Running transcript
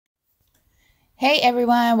Hey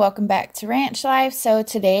everyone, welcome back to Ranch Life. So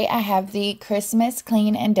today I have the Christmas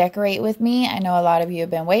clean and decorate with me. I know a lot of you have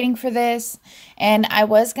been waiting for this, and I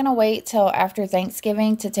was going to wait till after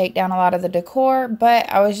Thanksgiving to take down a lot of the decor, but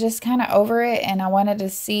I was just kind of over it and I wanted to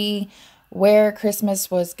see where Christmas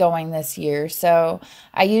was going this year. So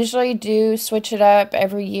I usually do switch it up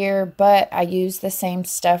every year, but I use the same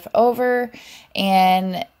stuff over.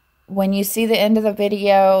 And when you see the end of the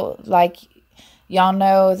video, y'all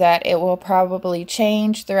know that it will probably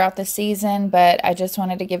change throughout the season, but I just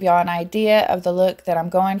wanted to give y'all an idea of the look that I'm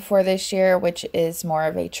going for this year, which is more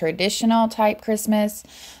of a traditional type Christmas.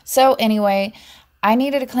 So anyway, I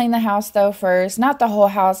needed to clean the house though first. Not the whole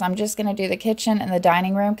house. I'm just going to do the kitchen and the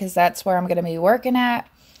dining room because that's where I'm going to be working at.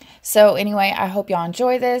 So anyway, I hope y'all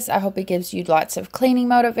enjoy this. I hope it gives you lots of cleaning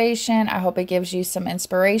motivation. I hope it gives you some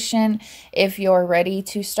inspiration if you're ready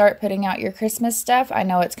to start putting out your Christmas stuff. I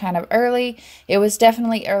know it's kind of early. It was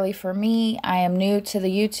definitely early for me. I am new to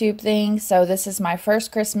the YouTube thing, so this is my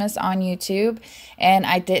first Christmas on YouTube, and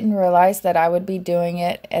I didn't realize that I would be doing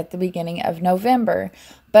it at the beginning of November,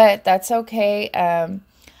 but that's okay.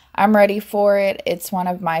 I'm ready for it. It's one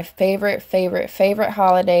of my favorite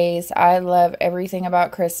holidays. I love everything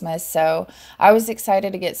about Christmas, so I was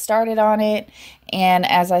excited to get started on it. And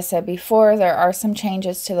as I said before, there are some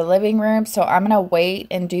changes to the living room, so I'm going to wait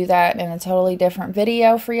and do that in a totally different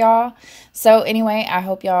video for y'all. So anyway, I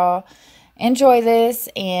hope y'all enjoy this,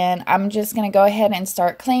 and I'm just going to go ahead and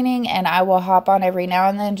start cleaning, and I will hop on every now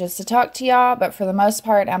and then just to talk to y'all, but for the most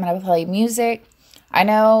part, I'm going to play music. I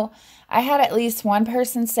know I had at least one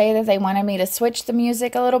person say that they wanted me to switch the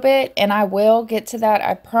music a little bit, and I will get to that,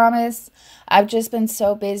 I promise. I've just been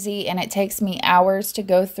so busy, and it takes me hours to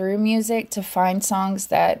go through music to find songs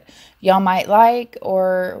that y'all might like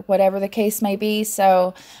or whatever the case may be.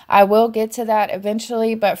 So I will get to that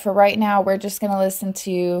eventually, but for right now, we're just going to listen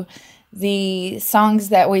to the songs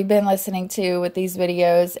that we've been listening to with these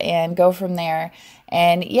videos and go from there.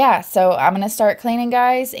 And yeah, so I'm going to start cleaning,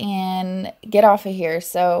 guys, and get off of here.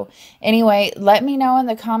 So anyway, let me know in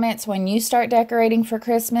the comments when you start decorating for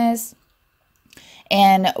Christmas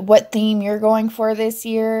and what theme you're going for this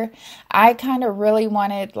year. I kind of really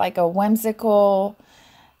wanted like a whimsical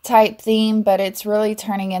type theme, but it's really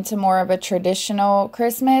turning into more of a traditional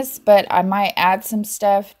Christmas, but I might add some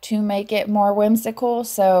stuff to make it more whimsical.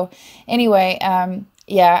 So anyway,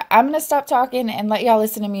 yeah, I'm going to stop talking and let y'all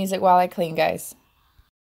listen to music while I clean, guys.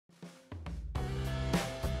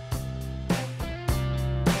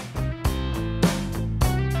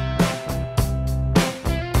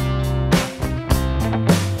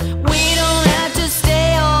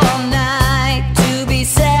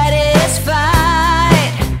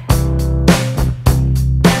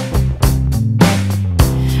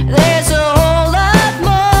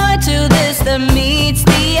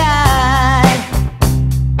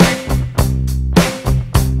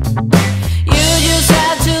 You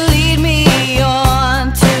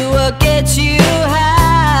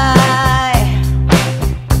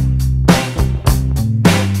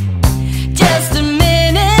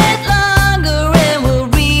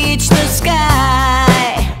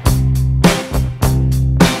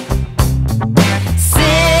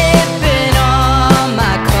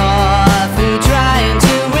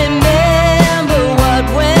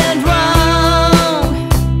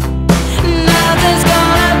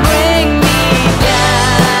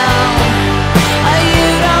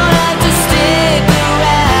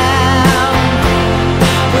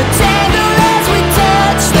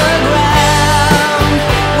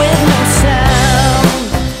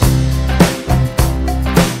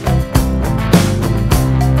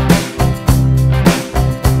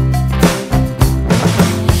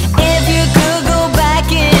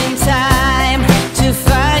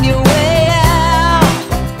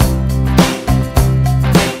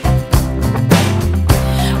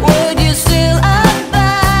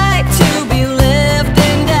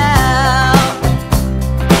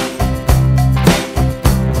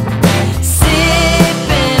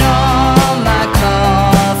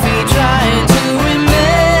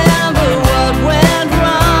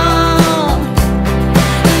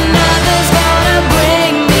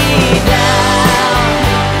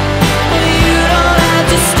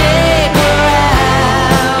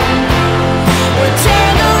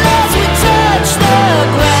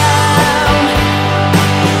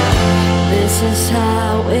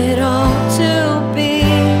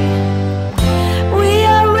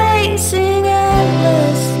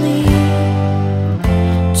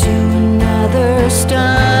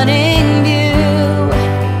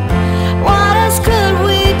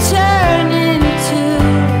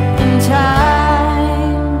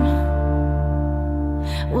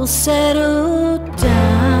will settle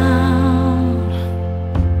down.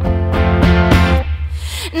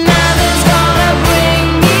 Nothing's gonna bring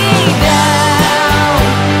me down.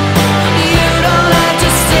 You don't have to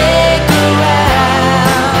stick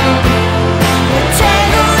around. We're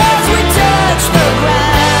tangled as we touch the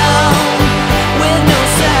ground with no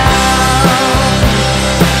sound.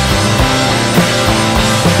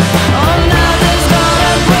 Oh, nothing's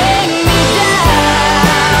gonna bring me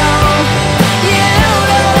down. You don't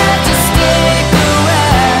have to stick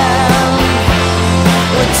around.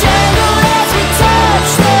 We're tangled as we touch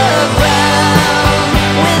the ground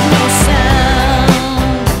with no sound.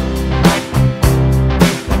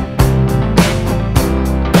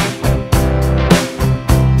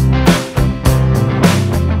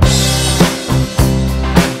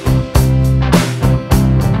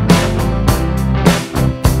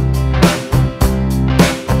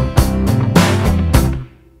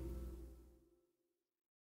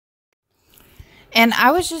 And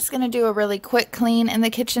I was just going to do a really quick clean in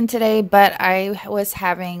the kitchen today, but I was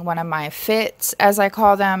having one of my fits, as I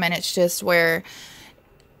call them, and it's just where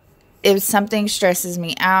if something stresses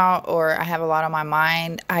me out or I have a lot on my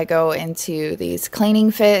mind, I go into these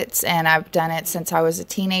cleaning fits, and I've done it since I was a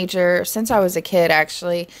teenager, since I was a kid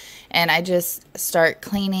actually, and I just start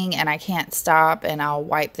cleaning and I can't stop, and I'll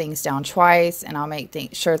wipe things down twice, and I'll make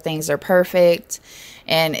sure things are perfect,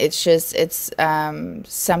 and it's just, it's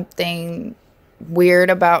something weird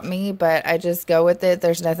about me, but I just go with it.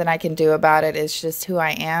 There's nothing I can do about it. It's just who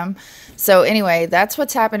I am. So anyway, that's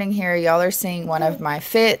what's happening here. Y'all are seeing one of my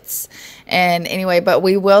fits. And anyway, but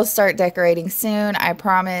we will start decorating soon, I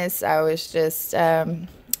promise. I was just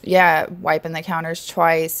yeah, wiping the counters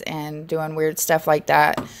twice and doing weird stuff like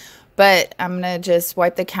that. But I'm going to just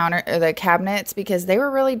wipe the cabinets because they were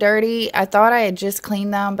really dirty. I thought I had just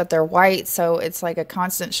cleaned them, but they're white, so it's like a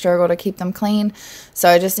constant struggle to keep them clean. So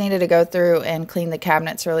I just needed to go through and clean the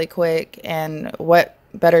cabinets really quick. And what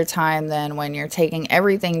better time than when you're taking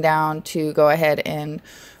everything down to go ahead and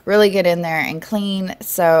really get in there and clean.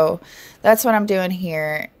 So that's what I'm doing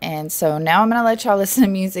here. And so now I'm going to let y'all listen to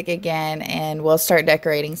music again, and we'll start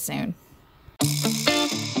decorating soon.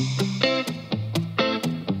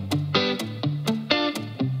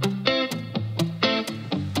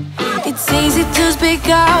 It's easy to speak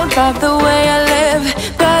out about the way I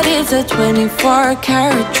live, but it's a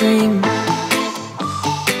 24-karat dream.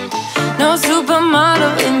 No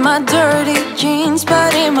supermodel in my dirty jeans,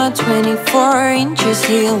 but in my 24 inches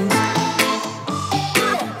heels.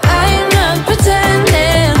 I'm not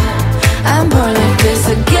pretending, I'm born like this,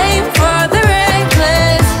 a game for the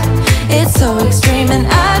reckless. It's so extreme and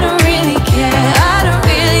I don't really care, I don't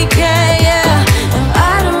really care, yeah. No,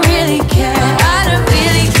 I don't really care, I don't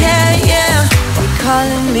really care, yeah. They're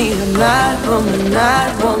calling me a mad woman,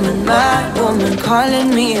 mad woman, mad woman.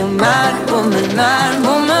 Calling me a mad woman, mad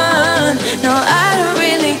woman. No, I don't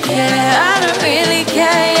really care, I don't really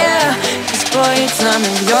care, yeah. 'Cause boy, it's none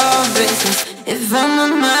of your business if I'm a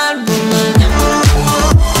mad woman.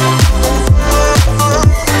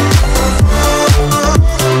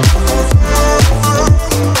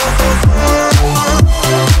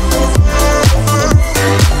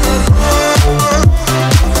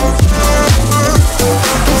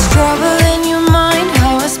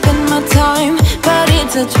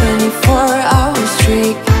 It's a 24-hour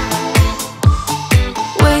streak,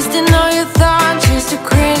 wasting all your thoughts just to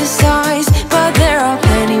criticize, but there are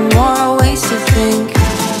plenty more ways to think.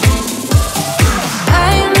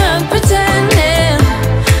 I'm not pretending,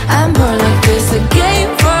 I'm born like this, a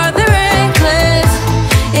game for the reckless.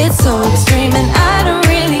 It's so extreme and I don't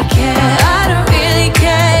really care, I don't really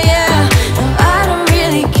care, yeah. No, I don't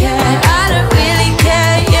really care, I don't really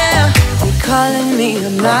care, yeah. They're calling me a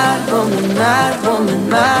mad woman, mad woman,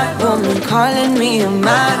 mad woman. Calling me a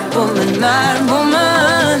mad woman, mad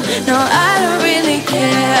woman. No, I don't really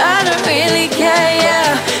care, I don't really care,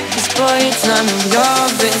 yeah. 'Cause boy, it's none of your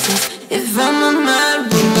business if I'm a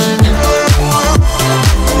mad woman.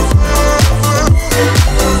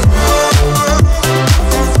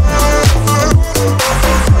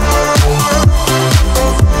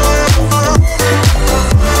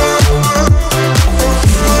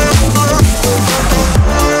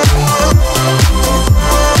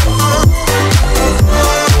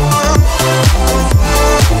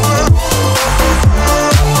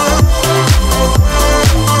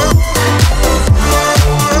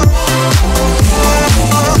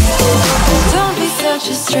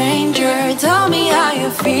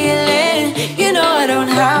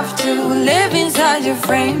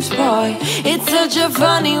 Frames, boy, it's such a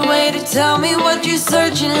funny way to tell me what you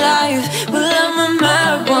search in life. Well, I'm a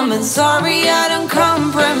mad woman, sorry I don't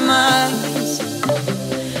compromise.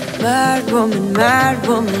 Mad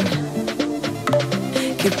woman,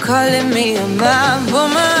 keep calling me a mad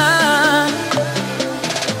woman.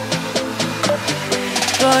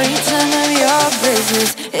 Boy, it's none of your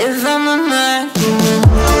business if I'm a mad woman.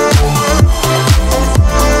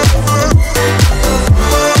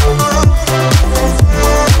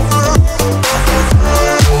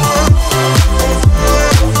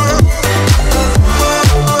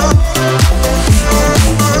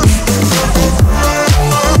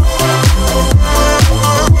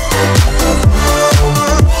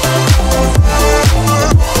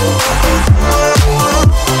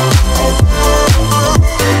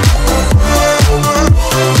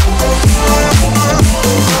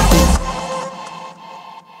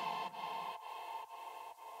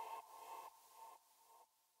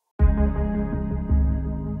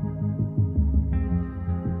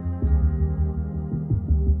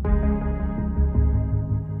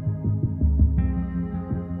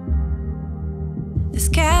 This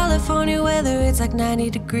California weather, it's like 90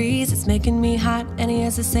 degrees. It's making me hot and he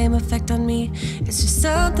has the same effect on me. It's just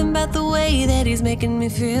something about the way that he's making me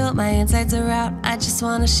feel. My insides are out, I just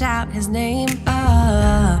wanna shout his name.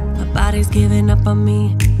 My body's giving up on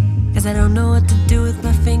me, cause I don't know what to do with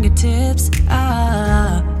my fingertips.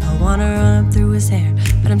 I wanna run up through his hair,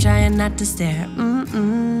 but I'm trying not to stare.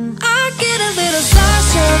 I get a little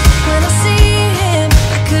starstruck when I see him.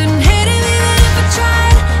 I couldn't hit him even if I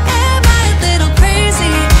tried. Am I a little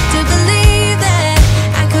crazy to believe that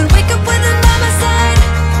I could wake up with him by my side?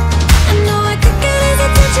 I know I could get his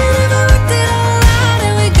attention if I worked it all out.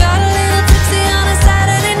 And we got a little tipsy on a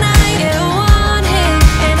Saturday night. Yeah, I want him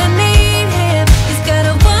and I need him. He's got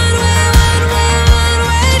a one-way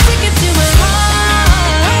ticket to my heart.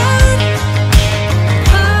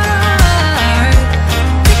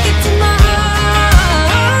 Ticket to my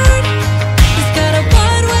heart. He's got a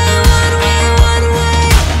one-way.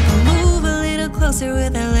 Move a little closer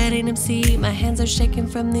without letting him see. My hands are shaking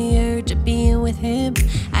from the urge of being with him.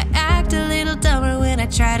 I act a little dumber when I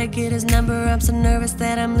try to get his number. I'm so nervous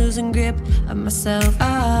that I'm losing grip of myself.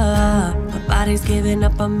 My body's giving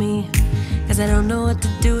up on me, cause I don't know what to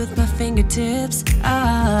do with my fingertips.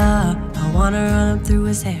 I wanna run up through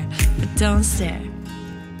his hair, but don't stare.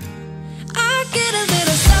 I get a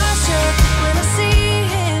little starstruck when I see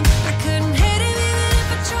him. I couldn't hit him even if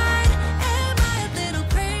I tried. Am I a little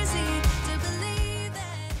crazy to believe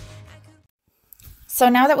that I could... So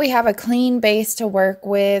now that we have a clean base to work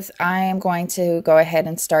with, I am going to go ahead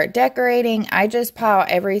and start decorating. I just pile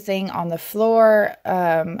everything on the floor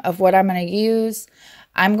of what I'm going to use.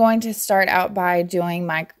 I'm going to start out by doing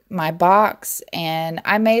my box, and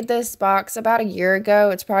I made this box about a year ago.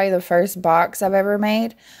 It's probably the first box I've ever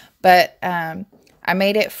made, but I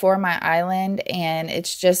made it for my island, and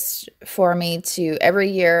it's just for me to, every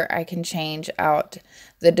year I can change out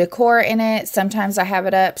the decor in it. Sometimes I have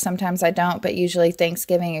it up, sometimes I don't, but usually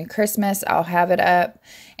Thanksgiving and Christmas I'll have it up,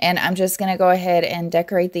 and I'm just going to go ahead and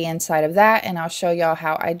decorate the inside of that, and I'll show y'all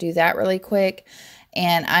how I do that really quick.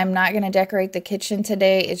 And I'm not going to decorate the kitchen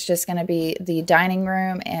today. It's just going to be the dining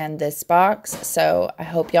room and this box. So I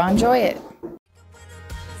hope y'all enjoy it.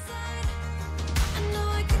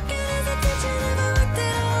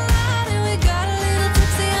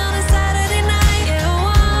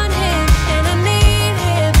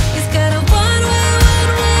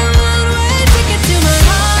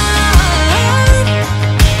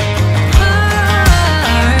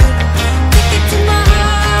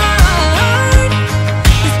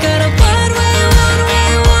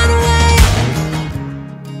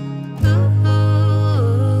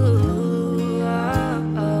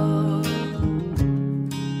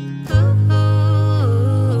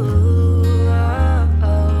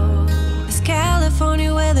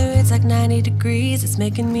 Like 90 degrees, it's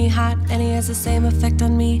making me hot and he has the same effect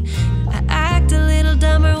on me. I act a little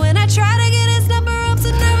dumber when I try to get his number. I'm so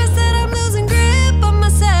nervous that I'm losing grip on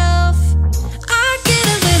myself. I get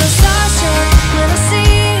a little starstruck when I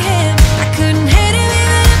see him. I couldn't hit him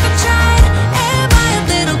even if I tried. Am I a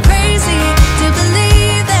little crazy to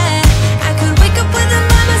believe that I could wake up with him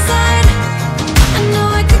by my side? I know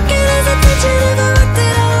I could get his attention if I worked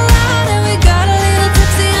it all out. And we got a little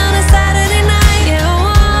tipsy on a Saturday night. Yeah,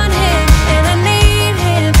 one-way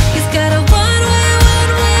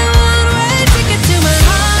ticket to my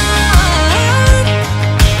heart.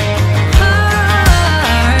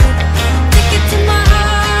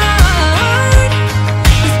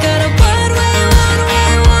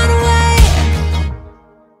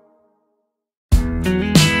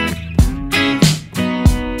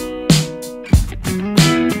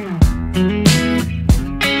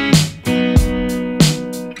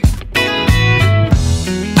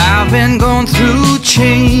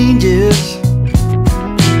 is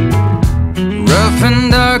rough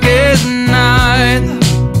and dark as night.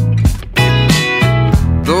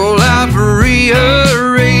 Though life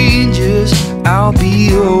rearranges, I'll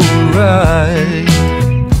be alright.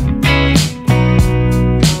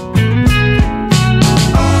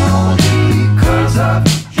 All because of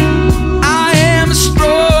you, I am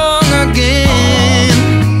strong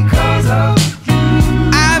again. Because of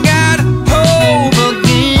you, I've got hope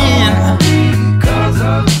again. Because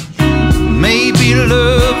of you, maybe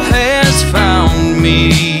love has found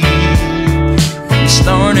me,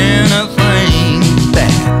 starting a thing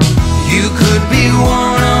that you could be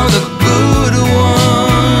one of the good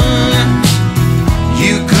ones.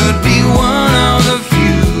 You could be one of the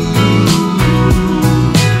few.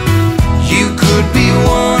 You could be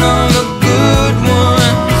one of the good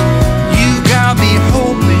ones. You got me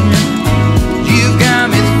hoping, you got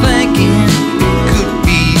me thinking, could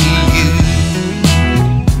be you.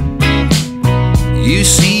 You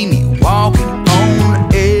see me walking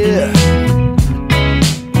on air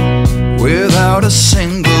without a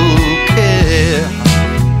single care,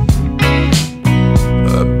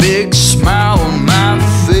 a big smile on my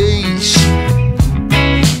face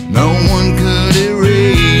no one could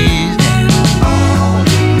erase. All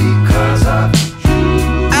because of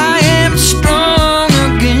you, I am strong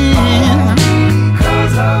again.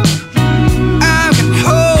 Because of you, I've got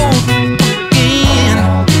hope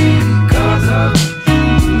again. Because of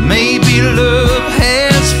you, maybe love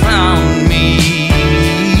has found me.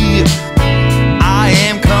 I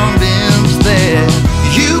am convinced that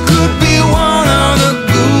you could be one of the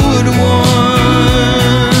good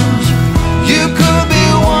ones. You could be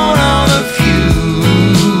one of the few.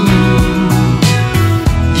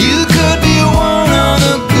 You could be one of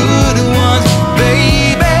the good ones,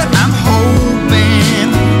 baby. I'm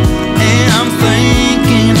hoping and I'm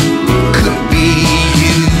thinking could be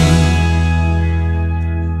you.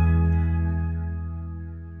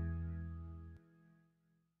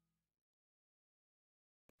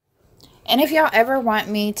 And if y'all ever want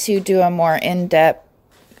me to do a more in-depth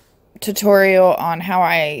tutorial on how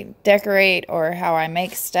I decorate or how I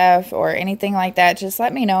make stuff or anything like that, just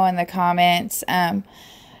let me know in the comments.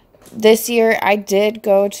 This year I did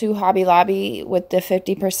go to Hobby Lobby with the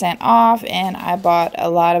 50% off, and I bought a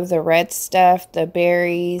lot of the red stuff, the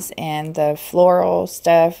berries and the floral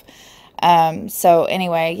stuff. So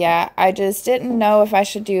anyway, yeah, I just didn't know if I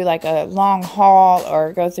should do like a long haul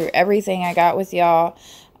or go through everything I got with y'all.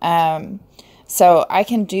 So I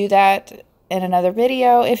can do that in another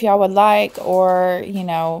video if y'all would like, or, you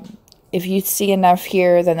know, if you see enough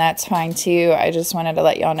here, then that's fine too. I just wanted to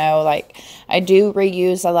let y'all know, like, I do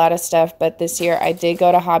reuse a lot of stuff, but this year I did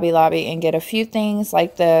go to Hobby Lobby and get a few things,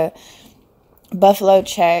 like the buffalo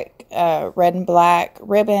check, red and black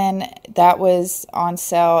ribbon. That was on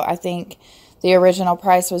sale. I think the original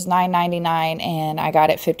price was $9.99 and I got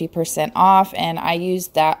it 50% off, and I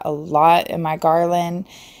used that a lot in my garland.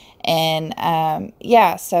 And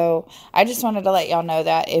yeah, so I just wanted to let y'all know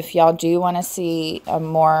that if y'all do want to see a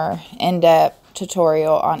more in-depth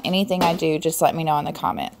tutorial on anything I do, just let me know in the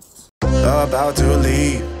comments. About to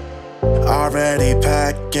leave, already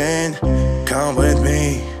packing. Come with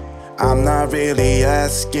me, I'm not really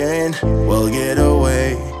asking. We'll get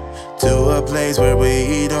away to a place where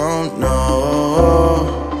we don't know.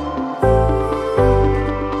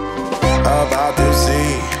 About to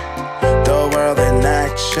see the world in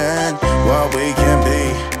action, what we can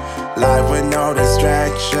be, life with no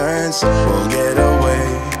distractions. We'll get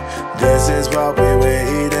away, this is what we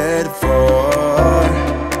waited for.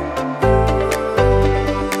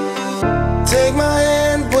 Take my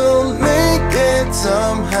hand, we'll make it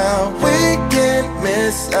somehow. We can't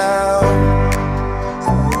miss out.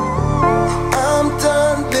 I'm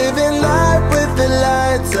done living life with the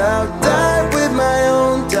lights out, die with my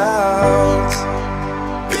own doubts.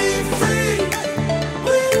 Be free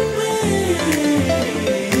with me.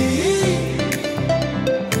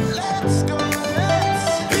 Let's go, let's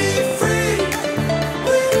be free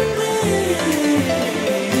with me.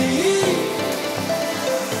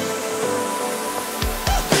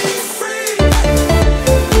 Be free.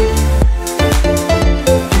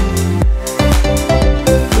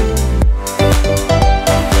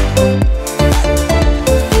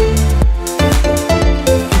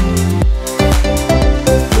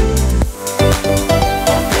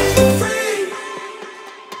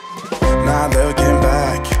 Not looking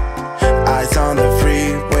back, eyes on the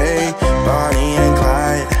freeway, Bonnie and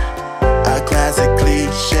Clyde, a classic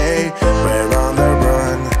cliche. We're on the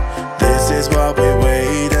run, this is what we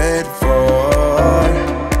waited for.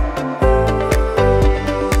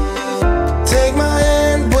 Take my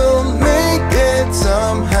hand, we'll make it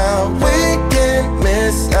somehow.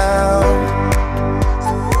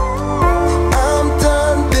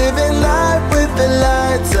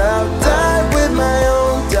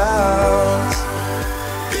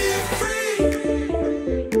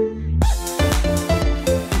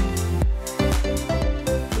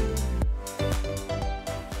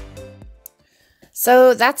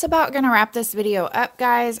 So that's about going to wrap this video up,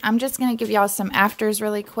 guys. I'm just going to give y'all some afters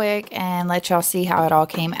really quick and let y'all see how it all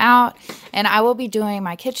came out. And I will be doing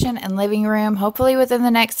my kitchen and living room hopefully within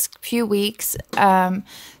the next few weeks.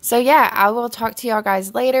 So yeah, I will talk to y'all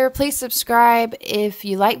guys later. Please subscribe if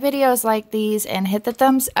you like videos like these and hit the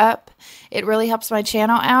thumbs up. It really helps my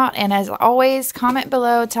channel out. And as always, comment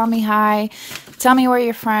below, tell me hi, tell me where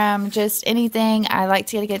you're from, just anything. I like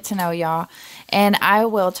to get to know y'all. And I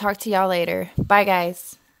will talk to y'all later. Bye,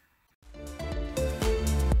 guys.